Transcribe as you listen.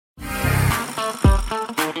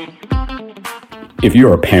If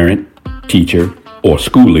you're a parent, teacher, or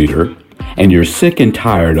school leader, and you're sick and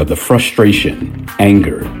tired of the frustration,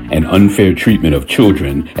 anger, and unfair treatment of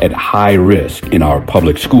children at high risk in our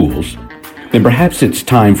public schools, then perhaps it's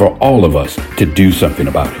time for all of us to do something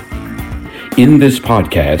about it. In this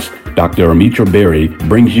podcast, Dr. Almitra Berry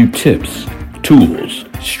brings you tips, tools,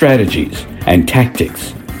 strategies, and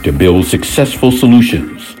tactics to build successful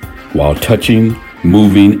solutions while touching,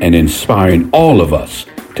 moving, and inspiring all of us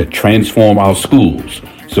to transform our schools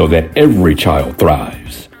so that every child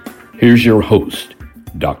thrives. Here's your host,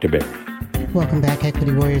 Dr. Berry. Welcome back,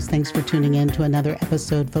 Equity Warriors. Thanks for tuning in to another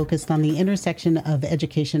episode focused on the intersection of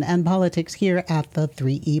education and politics here at the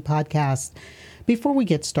 3E Podcast. Before we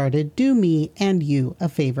get started, do me and you a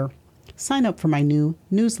favor. Sign up for my new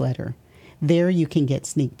newsletter. There you can get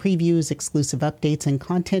sneak previews, exclusive updates, and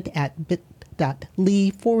content at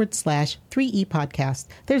bit.ly/3E podcast.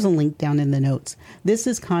 There's a link down in the notes. This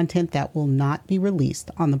is content that will not be released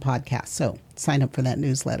on the podcast, so sign up for that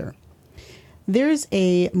newsletter. There's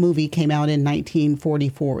a movie came out in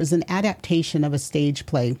 1944. It was an adaptation of a stage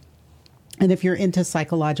play. And if you're into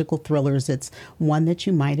psychological thrillers, it's one that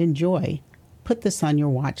you might enjoy. Put this on your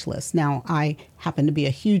watch list. Now, I happen to be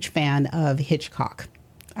a huge fan of Hitchcock.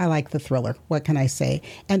 I like the thriller. What can I say?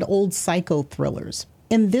 And old psycho thrillers.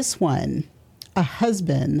 In this one, a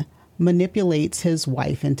husband manipulates his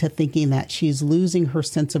wife into thinking that she's losing her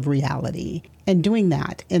sense of reality and doing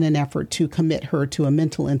that in an effort to commit her to a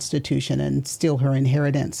mental institution and steal her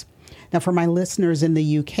inheritance. Now, for my listeners in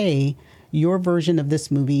the UK, your version of this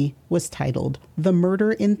movie was titled The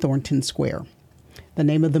Murder in Thornton Square. The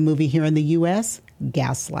name of the movie here in the US,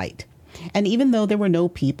 Gaslight. And even though there were no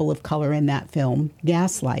people of color in that film,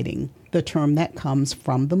 gaslighting, the term that comes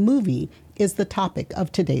from the movie, is the topic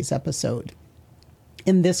of today's episode.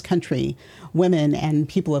 In this country, women and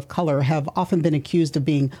people of color have often been accused of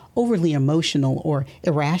being overly emotional or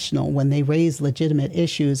irrational when they raise legitimate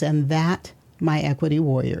issues, and that, my equity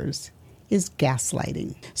warriors, is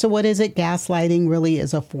gaslighting. So what is it? Gaslighting really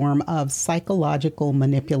is a form of psychological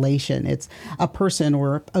manipulation. It's a person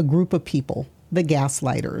or a group of people, the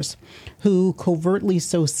gaslighters, who covertly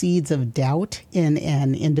sow seeds of doubt in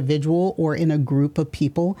an individual or in a group of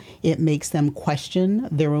people. It makes them question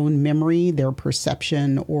their own memory, their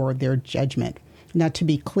perception, or their judgment. Now, to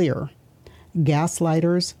be clear,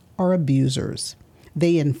 gaslighters are abusers.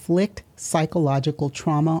 They inflict psychological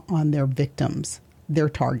trauma on their victims, their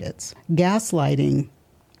targets. Gaslighting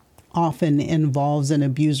often involves an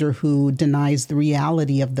abuser who denies the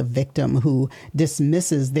reality of the victim, who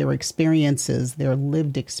dismisses their experiences, their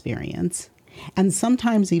lived experience, and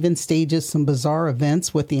sometimes even stages some bizarre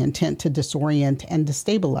events with the intent to disorient and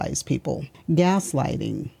destabilize people.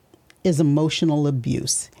 Gaslighting is emotional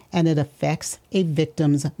abuse, and it affects a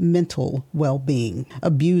victim's mental well-being.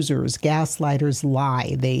 Abusers, gaslighters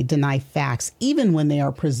lie. They deny facts, even when they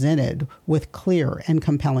are presented with clear and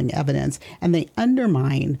compelling evidence, and they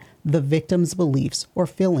undermine the victim's beliefs or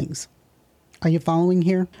feelings. Are you following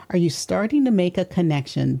here? Are you starting to make a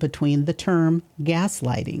connection between the term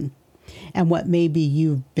gaslighting and what maybe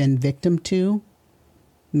you've been victim to,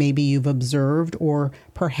 maybe you've observed, or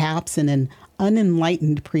perhaps in an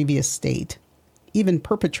unenlightened previous state, even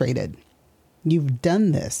perpetrated? You've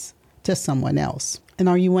done this to someone else. And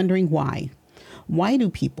are you wondering why? Why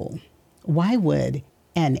would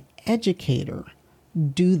an educator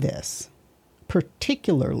do this,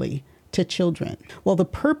 particularly to children? Well, the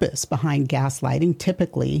purpose behind gaslighting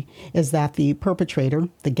typically is that the perpetrator,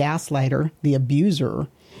 the gaslighter, the abuser,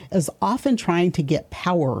 is often trying to get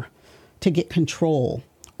power, to get control,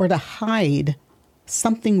 or to hide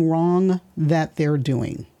something wrong that they're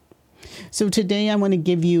doing. So today I want to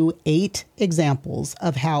give you 8 examples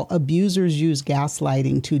of how abusers use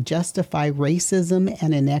gaslighting to justify racism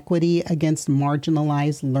and inequity against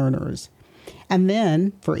marginalized learners. And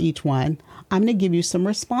then for each one, I'm going to give you some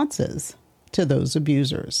responses to those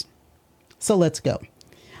abusers. So let's go.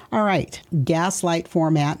 All right. Gaslight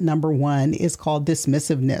format number 1 is called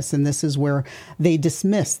dismissiveness. And this is where the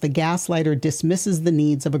gaslighter dismisses the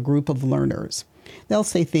needs of a group of learners. They'll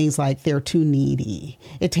say things like they're too needy.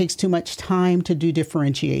 It takes too much time to do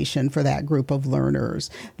differentiation for that group of learners.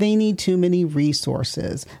 They need too many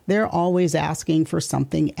resources. They're always asking for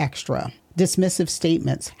something extra. Dismissive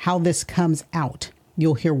statements, how this comes out.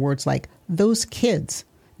 You'll hear words like, those kids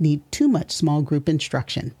need too much small group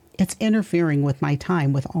instruction. It's interfering with my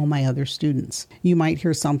time with all my other students. You might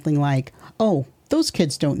hear something like, oh, those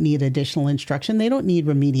kids don't need additional instruction. They don't need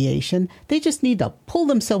remediation. They just need to pull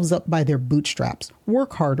themselves up by their bootstraps,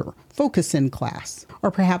 work harder, focus in class.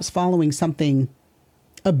 Or perhaps following something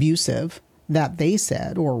abusive that they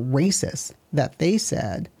said or racist that they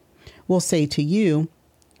said will say to you,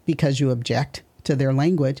 because you object to their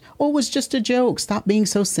language, oh, it was just a joke. Stop being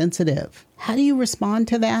so sensitive. How do you respond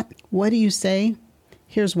to that? What do you say?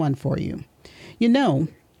 Here's one for you.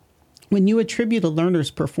 When you attribute a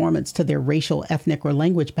learner's performance to their racial, ethnic, or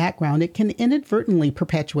language background, it can inadvertently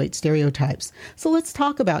perpetuate stereotypes. So let's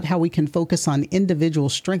talk about how we can focus on individual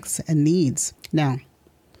strengths and needs. Now,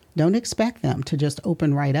 don't expect them to just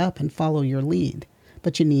open right up and follow your lead,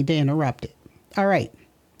 but you need to interrupt it. All right.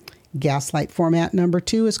 Gaslight format number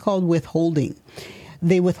 2 is called withholding.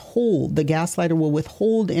 The gaslighter will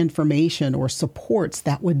withhold information or supports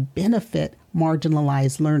that would benefit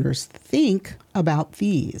marginalized learners. Think about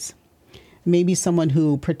these. Maybe someone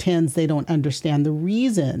who pretends they don't understand the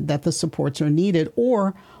reason that the supports are needed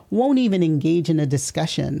or won't even engage in a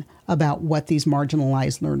discussion about what these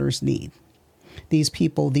marginalized learners need. These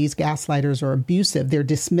people, these gaslighters are abusive, they're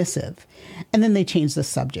dismissive, and then they change the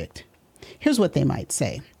subject. Here's what they might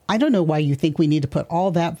say. I don't know why you think we need to put all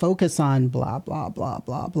that focus on blah, blah, blah,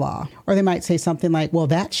 blah, blah. Or they might say something like, well,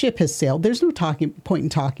 that ship has sailed. There's no point in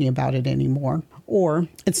talking about it anymore. Or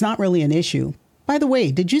it's not really an issue. By the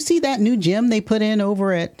way, did you see that new gym they put in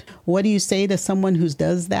over at, what do you say to someone who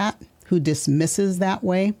does that, who dismisses that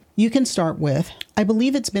way? You can start with, I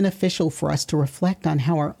believe it's beneficial for us to reflect on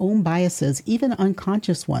how our own biases, even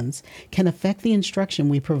unconscious ones, can affect the instruction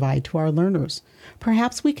we provide to our learners.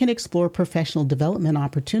 Perhaps we can explore professional development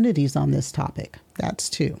opportunities on this topic. That's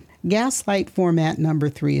 2. Gaslight format number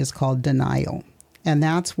 3 is called denial. And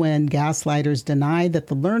that's when gaslighters deny that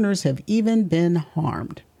the learners have even been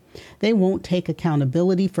harmed. They won't take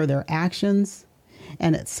accountability for their actions.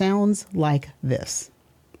 And it sounds like this.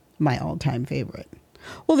 My all-time favorite.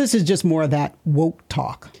 Well, this is just more of that woke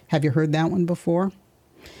talk. Have you heard that one before?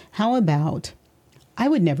 How about, I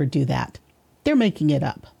would never do that. They're making it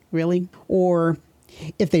up. Really? Or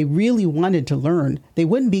if they really wanted to learn, they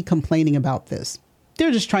wouldn't be complaining about this.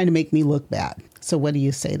 They're just trying to make me look bad. So what do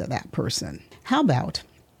you say to that person? How about,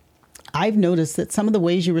 I've noticed that some of the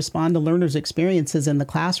ways you respond to learners' experiences in the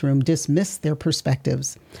classroom dismiss their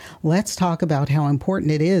perspectives. Let's talk about how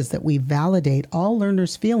important it is that we validate all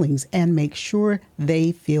learners' feelings and make sure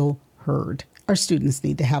they feel heard. Our students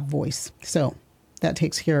need to have voice. So that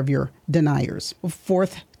takes care of your deniers.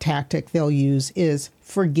 4th tactic they'll use is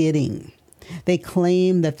forgetting. They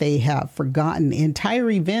claim that they have forgotten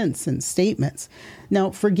entire events and statements.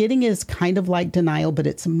 Now, forgetting is kind of like denial, but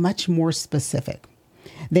it's much more specific.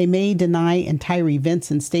 They may deny entire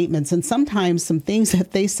events and statements, and sometimes some things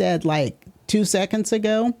that they said like 2 seconds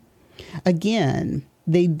ago. Again,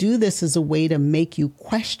 they do this as a way to make you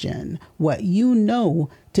question what you know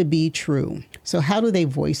to be true. So how do they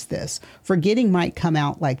voice this? Forgetting might come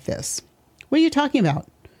out like this. What are you talking about?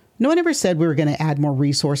 No one ever said we were going to add more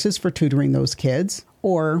resources for tutoring those kids.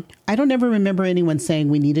 Or, I don't ever remember anyone saying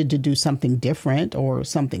we needed to do something different or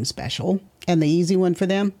something special. And the easy one for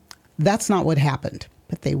them, that's not what happened.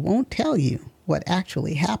 But they won't tell you what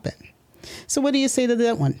actually happened. So what do you say to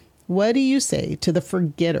that one? What do you say to the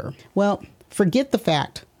forgetter? Well, forget the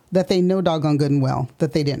fact that they know doggone good and well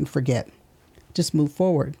that they didn't forget. Just move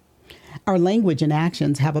forward. Our language and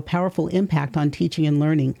actions have a powerful impact on teaching and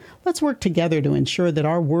learning. Let's work together to ensure that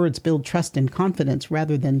our words build trust and confidence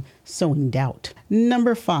rather than sowing doubt.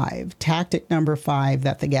 Number 5, tactic number 5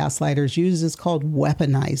 that the gaslighters use is called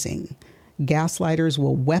weaponizing. Gaslighters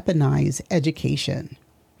will weaponize education.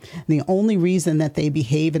 The only reason that they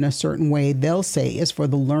behave in a certain way, they'll say, is for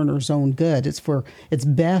the learner's own good. It's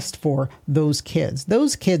best for those kids.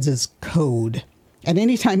 Those kids is code. And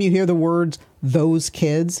anytime you hear the words, those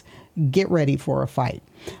kids, get ready for a fight.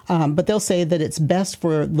 But they'll say that it's best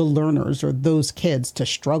for the learners or those kids to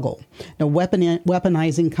struggle. Now,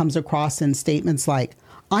 weaponizing comes across in statements like,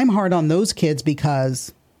 I'm hard on those kids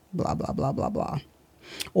because blah, blah, blah, blah, blah.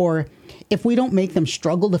 Or if we don't make them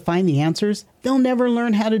struggle to find the answers, they'll never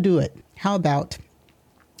learn how to do it. How about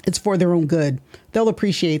it's for their own good? They'll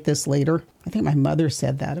appreciate this later. I think my mother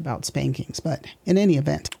said that about spankings, but in any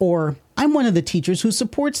event. Or I'm one of the teachers who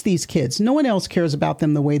supports these kids. No one else cares about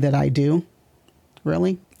them the way that I do.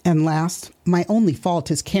 Really? And last, my only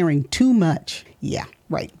fault is caring too much. Yeah,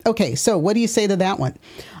 right. Okay, so what do you say to that one?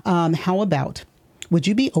 How about, would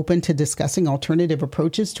you be open to discussing alternative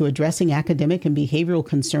approaches to addressing academic and behavioral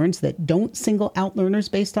concerns that don't single out learners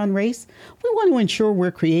based on race? We want to ensure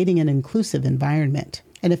we're creating an inclusive environment.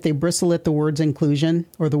 And if they bristle at the words inclusion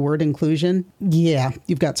or the word inclusion, yeah,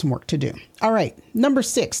 you've got some work to do. All right. Number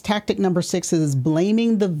 6, tactic number 6 is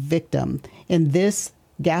blaming the victim. In this,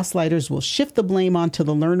 gaslighters will shift the blame onto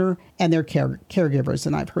the learner and their caregivers.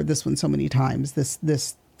 And I've heard this one so many times.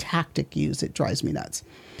 This tactic used, it drives me nuts.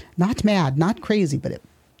 Not mad, not crazy, but it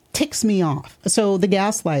ticks me off. So the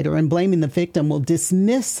gaslighter and blaming the victim will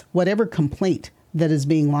dismiss whatever complaint that is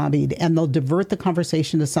being lobbied, and they'll divert the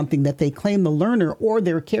conversation to something that they claim the learner or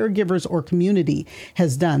their caregivers or community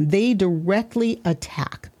has done. They directly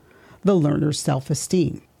attack the learner's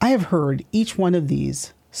self-esteem. I have heard each one of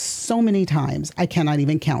these so many times, I cannot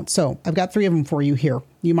even count. So I've got 3 of them for you here.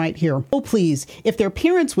 You might hear, oh, please, if their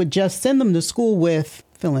parents would just send them to school with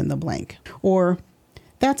fill in the blank, or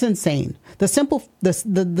that's insane. The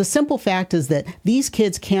simple fact is that these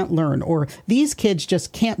kids can't learn, or these kids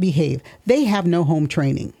just can't behave. They have no home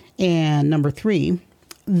training. And number 3,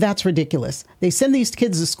 that's ridiculous. They send these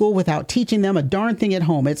kids to school without teaching them a darn thing at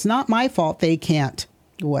home. It's not my fault they can't.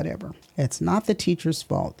 Whatever. It's not the teacher's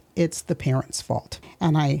fault. It's the parents' fault.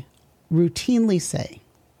 And I routinely say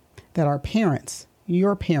that our parents,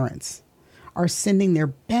 your parents, are sending their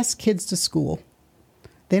best kids to school.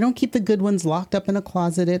 They don't keep the good ones locked up in a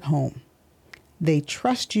closet at home. They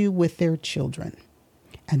trust you with their children.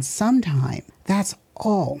 And sometimes that's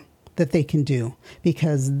all that they can do,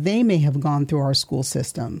 because they may have gone through our school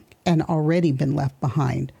system and already been left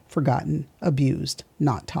behind, forgotten, abused,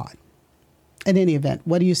 not taught. In any event,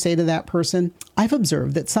 what do you say to that person? I've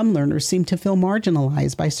observed that some learners seem to feel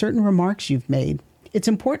marginalized by certain remarks you've made. It's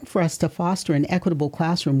important for us to foster an equitable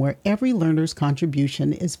classroom where every learner's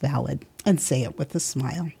contribution is valid. And say it with a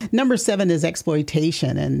smile. Number 7 is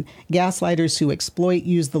exploitation, and gaslighters who exploit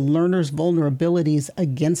use the learner's vulnerabilities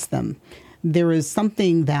against them. There is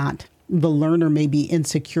something that the learner may be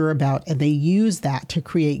insecure about, and they use that to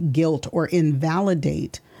create guilt or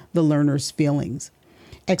invalidate the learner's feelings.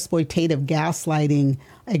 Exploitative gaslighting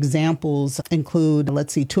examples include,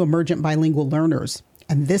 2 emergent bilingual learners.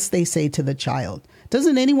 And this they say to the child.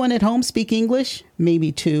 Doesn't anyone at home speak English?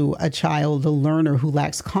 Maybe to a child, a learner who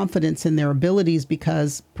lacks confidence in their abilities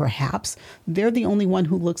because perhaps they're the only one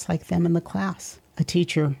who looks like them in the class. A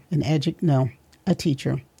teacher, a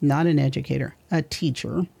teacher, not an educator, a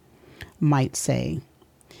teacher might say,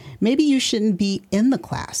 maybe you shouldn't be in the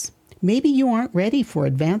class. Maybe you aren't ready for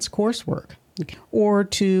advanced coursework. Or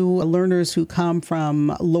to learners who come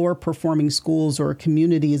from lower performing schools or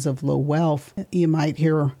communities of low wealth, you might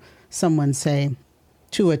hear someone say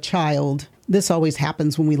to a child, this always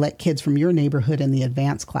happens when we let kids from your neighborhood in the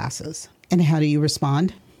advanced classes. And how do you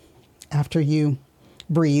respond? After you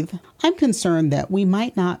breathe, I'm concerned that we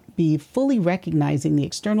might not be fully recognizing the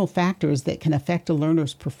external factors that can affect a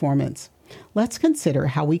learner's performance. Let's consider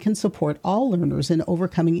how we can support all learners in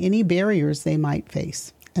overcoming any barriers they might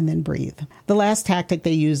face. And then breathe. The last tactic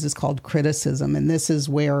they use is called criticism. And this is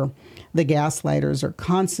where the gaslighters are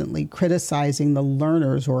constantly criticizing the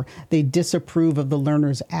learners, or they disapprove of the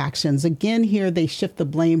learner's actions. Again, here they shift the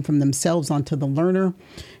blame from themselves onto the learner.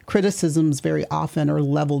 Criticisms very often are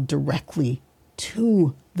leveled directly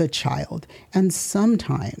to the child, and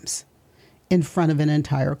sometimes in front of an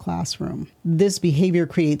entire classroom. This behavior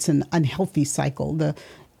creates an unhealthy cycle. The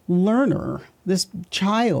learner, this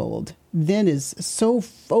child, then is so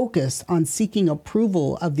focused on seeking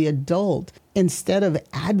approval of the adult instead of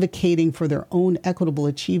advocating for their own equitable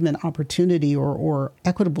achievement opportunity or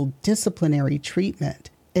equitable disciplinary treatment.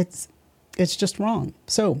 It's just wrong.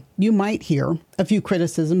 So you might hear a few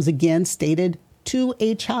criticisms again stated to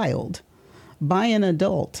a child by an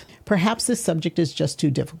adult. Perhaps this subject is just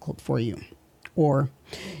too difficult for you. Or,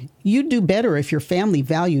 you'd do better if your family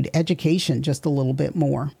valued education just a little bit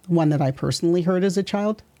more. One that I personally heard as a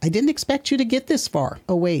child. I didn't expect you to get this far.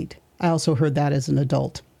 Oh, wait. I also heard that as an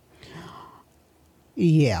adult.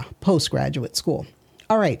 Yeah, postgraduate school.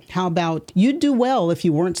 All right. How about you'd do well if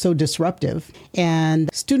you weren't so disruptive? And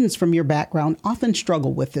students from your background often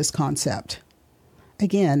struggle with this concept.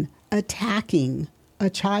 Again, attacking a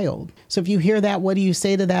child. So if you hear that, what do you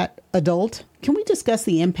say to that adult? Can we discuss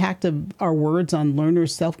the impact of our words on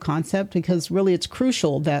learners' self-concept? Because really it's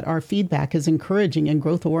crucial that our feedback is encouraging and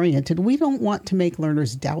growth-oriented. We don't want to make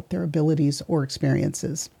learners doubt their abilities or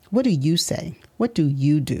experiences. What do you say? What do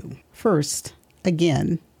you do? First,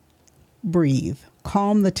 again, breathe.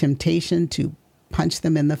 Calm the temptation to punch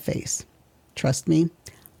them in the face. Trust me,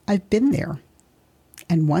 I've been there.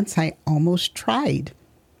 And once I almost tried.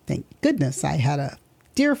 Thank goodness I had a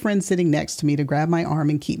dear friend sitting next to me to grab my arm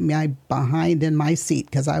and keep my behind in my seat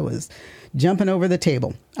because I was jumping over the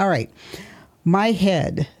table. All right. My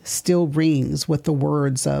head still rings with the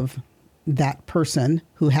words of that person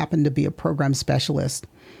who happened to be a program specialist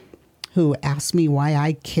who asked me why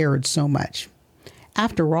I cared so much.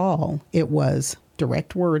 After all, it was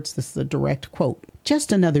direct words. This is a direct quote.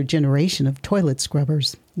 Just another generation of toilet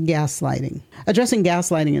scrubbers. Gaslighting. Addressing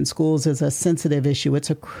gaslighting in schools is a sensitive issue. It's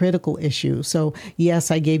a critical issue. So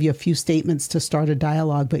yes, I gave you a few statements to start a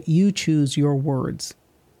dialogue, but you choose your words.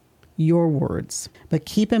 your words. But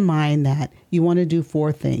keep in mind that you want to do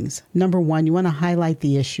 4 things. Number 1, you want to highlight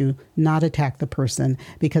the issue, not attack the person,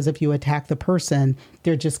 because if you attack the person,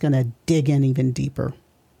 they're just going to dig in even deeper.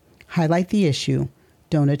 Highlight the issue,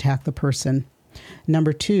 don't attack the person.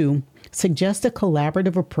 Number 2, suggest a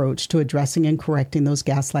collaborative approach to addressing and correcting those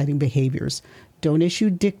gaslighting behaviors. Don't issue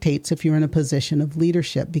dictates if you're in a position of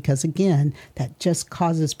leadership, because again, that just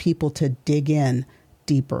causes people to dig in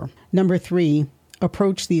deeper. Number 3,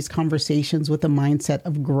 approach these conversations with a mindset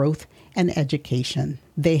of growth and education.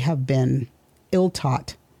 They have been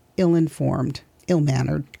ill-taught, ill-informed,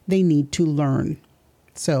 ill-mannered. They need to learn.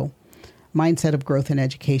 So, mindset of growth and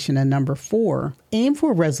education. And number 4, aim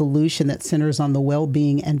for a resolution that centers on the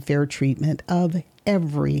well-being and fair treatment of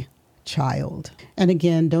every child. And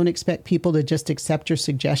again, don't expect people to just accept your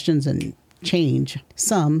suggestions and change.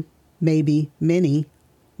 Some, maybe many,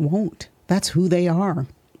 won't. That's who they are.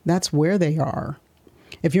 That's where they are.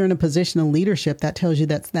 If you're in a position of leadership, that tells you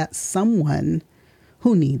that's someone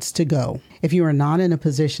who needs to go. If you are not in a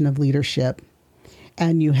position of leadership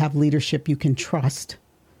and you have leadership you can trust,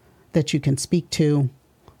 that you can speak to,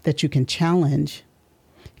 that you can challenge,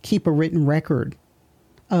 keep a written record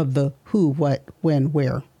of the who, what, when,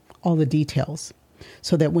 where, all the details,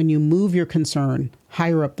 so that when you move your concern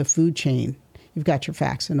higher up the food chain, you've got your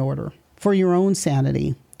facts in order. For your own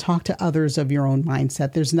sanity, talk to others of your own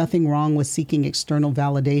mindset. There's nothing wrong with seeking external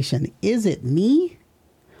validation. Is it me?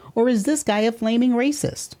 Or is this guy a flaming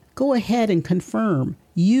racist? Go ahead and confirm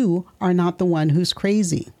you are not the one who's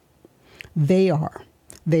crazy. They are.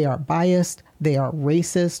 They are biased, they are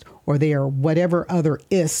racist, or they are whatever other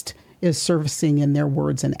ist is surfacing in their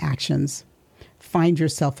words and actions. Find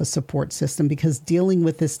yourself a support system, because dealing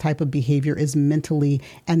with this type of behavior is mentally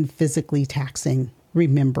and physically taxing.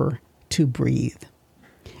 Remember to breathe.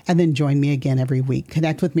 And then join me again every week.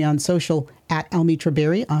 Connect with me on social at Almitra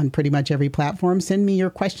Berry on pretty much every platform. Send me your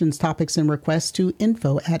questions, topics, and requests to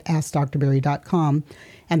info@askdrberry.com,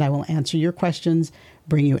 and I will answer your questions,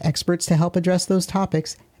 bring you experts to help address those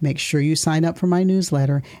topics. Make sure you sign up for my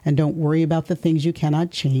newsletter, and don't worry about the things you cannot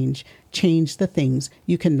change. Change the things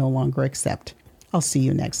you can no longer accept. I'll see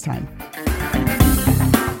you next time.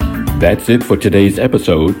 That's it for today's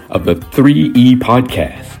episode of the 3E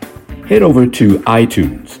Podcast. Head over to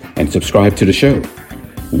iTunes and subscribe to the show.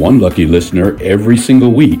 One lucky listener every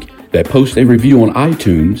single week that posts a review on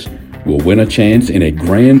iTunes will win a chance in a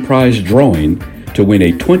grand prize drawing to win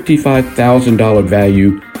a $25,000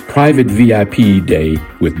 value private VIP day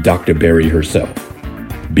with Dr. Berry herself.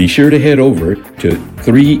 Be sure to head over to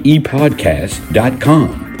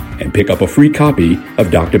 3epodcast.com and pick up a free copy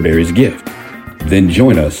of Dr. Berry's gift. Then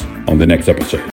join us on the next episode.